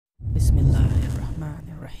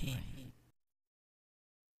Bismillahirrahmanirrahim.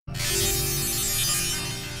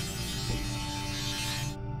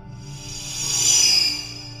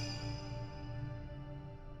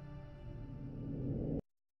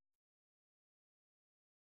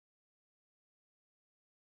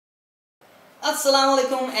 Assalamu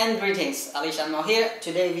alaikum and greetings. AliShanMao here.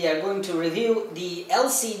 Today we are going to review the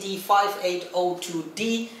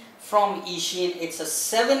LCD5802D from Eachine. It's a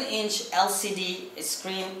 7-inch LCD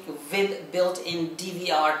screen with built-in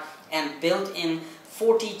DVR and built-in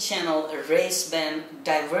 40-channel race band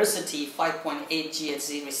diversity 5.8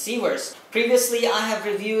 GHz receivers. Previously I have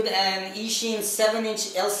reviewed an Eachine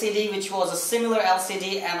 7-inch LCD which was a similar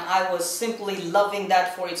LCD, and I was simply loving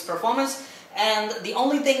that for its performance. And the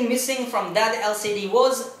only thing missing from that LCD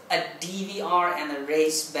was a DVR and a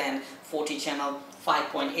race band 40-channel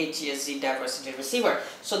 5.8 GHz diversity receiver.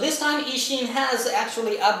 So this time Eachine has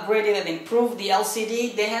actually upgraded and improved the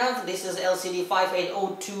LCD they have. This is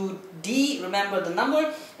LCD5802D, remember the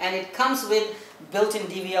number, and it comes with built-in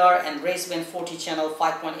DVR and race band 40-channel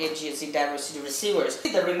 5.8 GHz diversity receivers.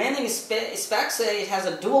 The remaining specs, it has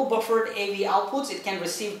a dual buffered AV outputs. It can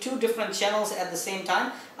receive 2 different channels at the same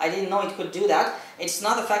time. I didn't know it could do that. It's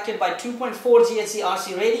not affected by 2.4 GHz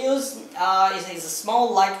RC radios. It is a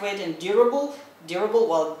small, lightweight and durable.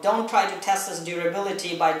 Well, don't try to test its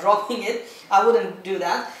durability by dropping it. I wouldn't do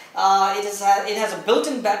that. It has a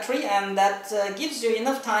built-in battery, and that gives you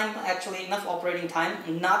enough time, actually enough operating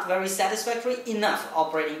time. Not very satisfactory, enough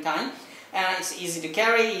operating time. It's easy to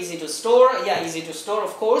carry, easy to store. Yeah, easy to store,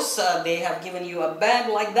 of course. They have given you a bag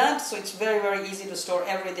like that, so it's very, very easy to store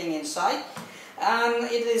everything inside.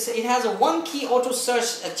 It has a one-key auto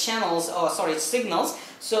search signals.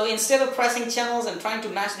 So instead of pressing channels and trying to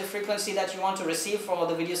match the frequency that you want to receive for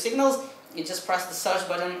the video signals, you just press the search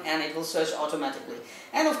button and it will search automatically.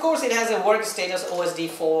 And of course it has a work status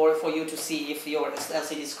OSD for you to see if your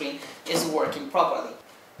LCD screen is working properly.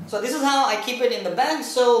 So this is how I keep it in the bag.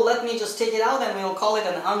 So let me just take it out and we will call it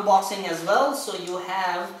an unboxing as well. So you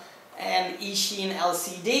have an Eachine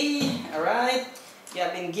LCD, alright. You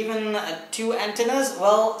have been given 2 antennas.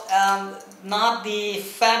 Well, not the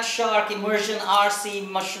Fat Shark Immersion RC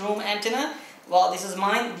Mushroom antenna. Well, this is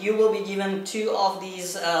mine. You will be given 2 of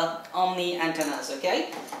these Omni antennas, okay?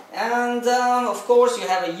 And of course you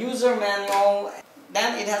have a user manual.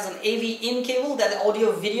 Then it has an AV in cable, that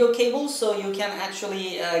audio video cable, so you can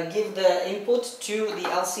actually give the input to the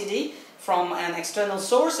LCD from an external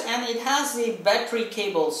source. And it has the battery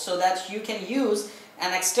cable so that you can use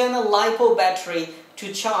an external LiPo battery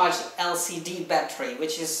to charge LCD battery,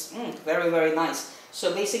 which is very, very nice.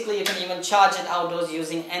 So basically you can even charge it outdoors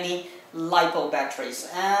using any LiPo batteries.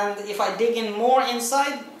 And if I dig in more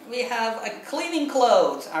inside, we have a cleaning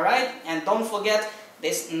cloth, alright? And don't forget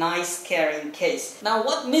this nice carrying case. Now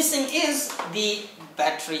what missing is the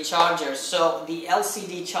battery charger. So the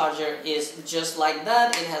LCD charger is just like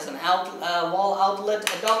that. It has an wall outlet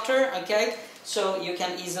adapter, okay? So you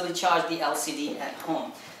can easily charge the LCD at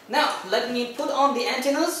home. Now let me put on the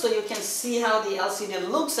antennas so you can see how the LCD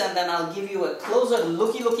looks, and then I'll give you a closer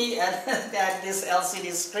looky at this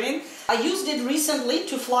LCD screen. I used it recently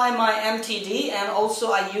to fly my MTD, and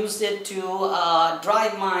also I used it to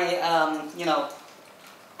drive my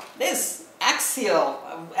this axial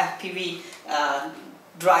FPV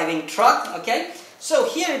driving truck, okay? So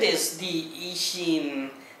here it is, the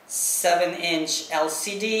Eachine 7-inch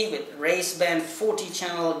LCD with race band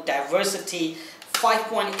 40-channel diversity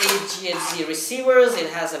 5.8 GHz receivers. It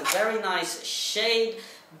has a very nice shade,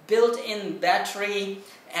 built-in battery,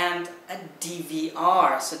 and a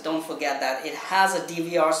DVR. So don't forget that it has a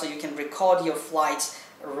DVR, so you can record your flights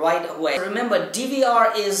right away. Remember,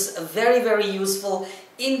 DVR is very, very useful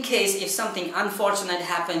in case if something unfortunate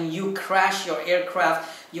happens, you crash your aircraft.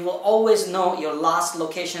 You will always know your last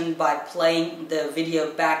location by playing the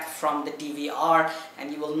video back from the DVR, and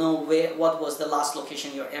you will know what was the last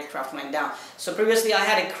location your aircraft went down. So previously I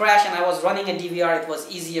had a crash and I was running a DVR. It was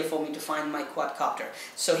easier for me to find my quadcopter.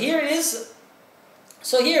 So here it is.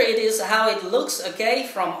 So here it is how it looks, okay,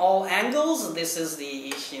 from all angles. This is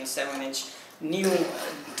the Eachine 7-inch new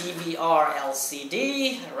DVR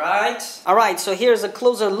LCD, right? Alright, so here's a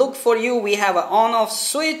closer look for you. We have an on-off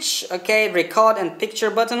switch, okay, record and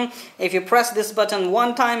picture button. If you press this button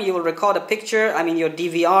one time, you will record a picture. Your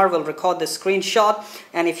DVR will record the screenshot,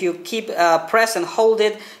 and if you keep press and hold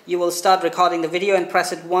it, you will start recording the video, and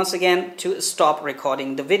press it once again to stop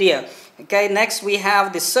recording the video. Okay, next we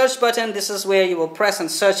have the search button. This is where you will press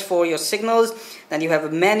and search for your signals. Then you have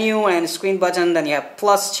a menu and screen button. Then you have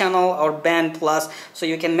plus channel or band plus, so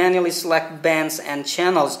you can manually select bands and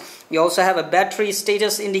channels. You also have a battery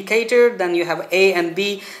status indicator. Then you have A and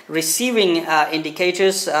B receiving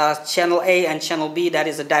indicators, channel A and channel B. That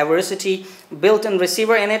is a diversity built-in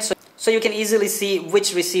receiver in it. So you can easily see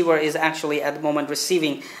which receiver is actually at the moment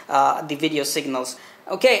receiving the video signals.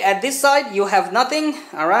 Okay, at this side you have nothing.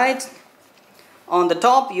 Alright, on the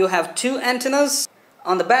top you have two antennas.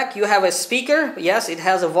 On the back you have a speaker. Yes, it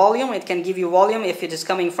has a volume. It can give you volume if it is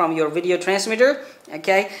coming from your video transmitter.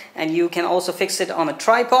 Okay, and you can also fix it on a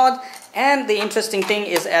tripod. And the interesting thing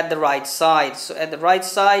is at the right side. So at the right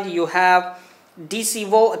side you have DC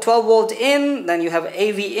 12 volt in, then you have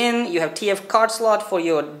AV in, you have TF card slot for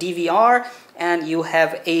your DVR, and you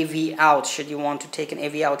have AV out. Should you want to take an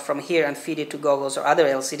AV out from here and feed it to goggles or other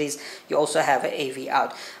LCDs, you also have an AV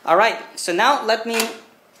out. Alright, so now let me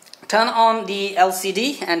turn on the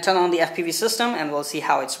LCD and turn on the FPV system, and we'll see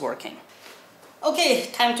how it's working. Okay,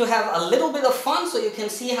 time to have a little bit of fun so you can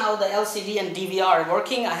see how the LCD and DVR are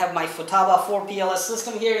working. I have my Futaba 4PLS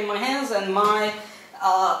system here in my hands, and my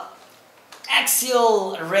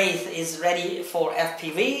axial wraith is ready for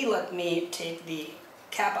FPV. Let me take the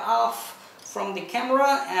cap off from the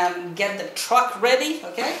camera and get the truck ready.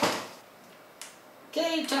 Okay,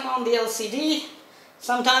 turn on the LCD.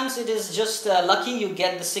 Sometimes it is just lucky you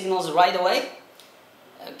get the signals right away.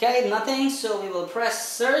 Okay, nothing, so we will press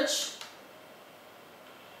search.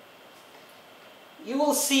 You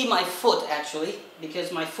will see my foot actually,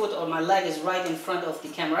 because my foot or my leg is right in front of the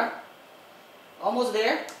camera. Almost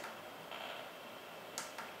there.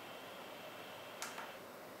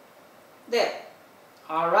 There.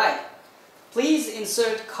 Alright. Please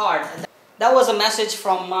insert card. That was a message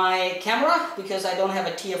from my camera because I don't have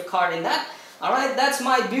a TF card in that. Alright, that's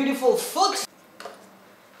my beautiful foot.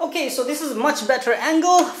 Okay, so this is a much better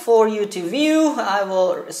angle for you to view. I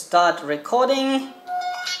will start recording.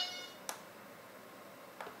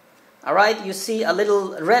 Alright, you see a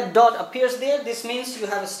little red dot appears there. This means you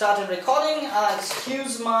have started recording.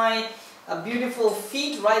 Excuse my beautiful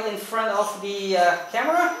feet right in front of the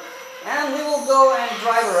camera. And we will go and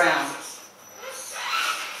drive around.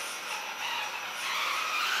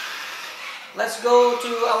 Let's go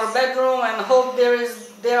to our bedroom and hope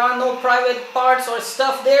there are no private parts or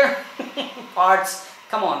stuff there. Parts,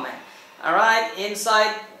 come on man. Alright,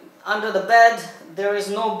 inside, under the bed, there is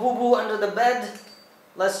no boo-boo under the bed.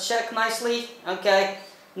 Let's check nicely. Okay,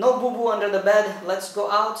 no boo-boo under the bed. Let's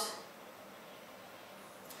go out.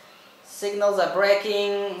 Signals are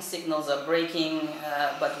breaking,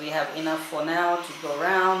 but we have enough for now to go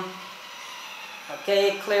around.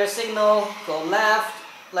 Okay, clear signal, go left.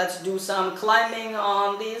 Let's do some climbing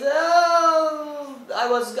on these. Oh, I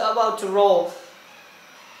was about to roll.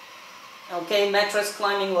 Okay, mattress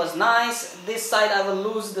climbing was nice. This side I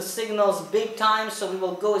will lose the signals big time, so we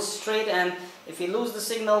will go straight, and if we lose the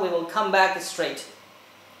signal, we will come back straight.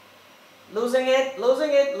 Losing it,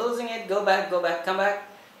 go back, come back.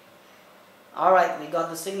 Alright, we got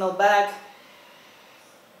the signal back.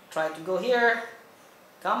 Try to go here.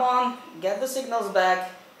 Come on, get the signals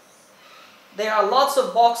back. There are lots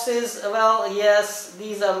of boxes. Well, yes,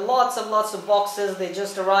 these are lots of boxes. They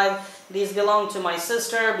just arrived. These belong to my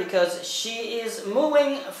sister because she is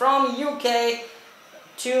moving from UK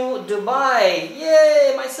to Dubai.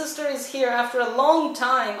 Yay, my sister is here. After a long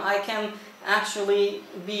time, I can actually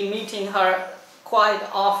be meeting her quite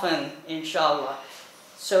often, inshallah.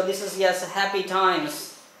 So this is, yes, happy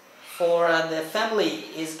times for the family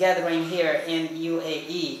is gathering here in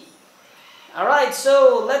UAE. Alright,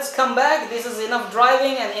 so let's come back. This is enough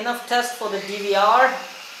driving and enough test for the DVR.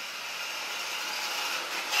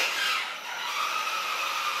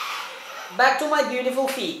 Back to my beautiful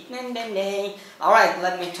feet. Alright,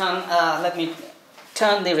 let me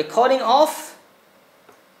turn the recording off.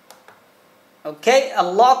 Okay, a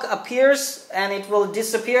lock appears and it will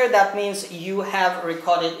disappear. That means you have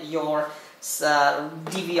recorded your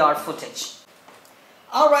DVR footage.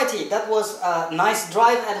 Alrighty, that was a nice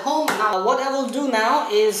drive at home. Now what I will do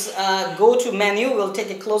now is go to menu. We'll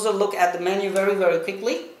take a closer look at the menu very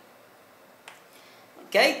quickly.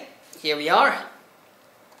 Okay, here we are.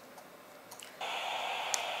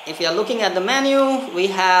 If you are looking at the menu, we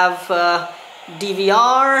have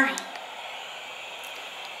DVR,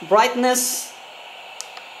 brightness,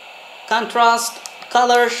 contrast,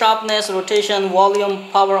 color, sharpness, rotation, volume,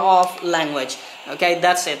 power off, language. Okay,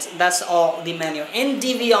 that's it. That's all the menu. In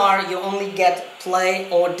DVR, you only get play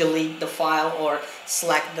or delete the file or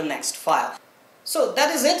select the next file. So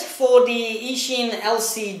that is it for the Eachine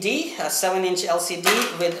LCD, a 7-inch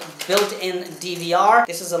LCD with built-in DVR.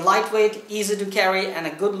 This is a lightweight, easy to carry and a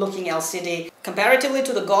good looking LCD. Comparatively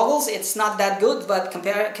to the goggles, it's not that good, but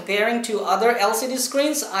comparing to other LCD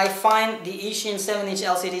screens, I find the Eachine 7-inch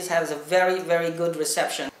LCDs has a very good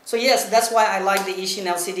reception. So yes, that's why I like the Eachine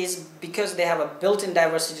LCDs, because they have a built-in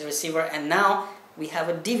diversity receiver, and now we have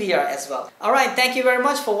a DVR as well. Alright, thank you very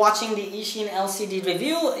much for watching the Eachine LCD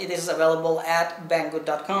review. It is available at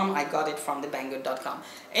banggood.com. I got it from the banggood.com.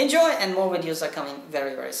 Enjoy, and more videos are coming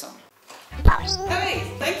very soon. Hey,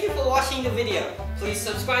 thank you for watching the video. Please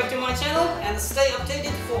subscribe to my channel and stay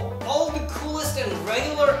updated for all the coolest and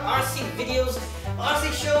regular RC videos,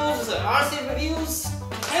 RC shows, RC reviews,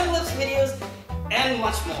 time-lapse videos, and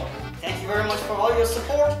much more. Thank you very much for all your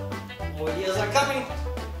support. More videos are coming.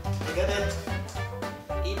 I gotta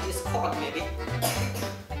eat this cod maybe.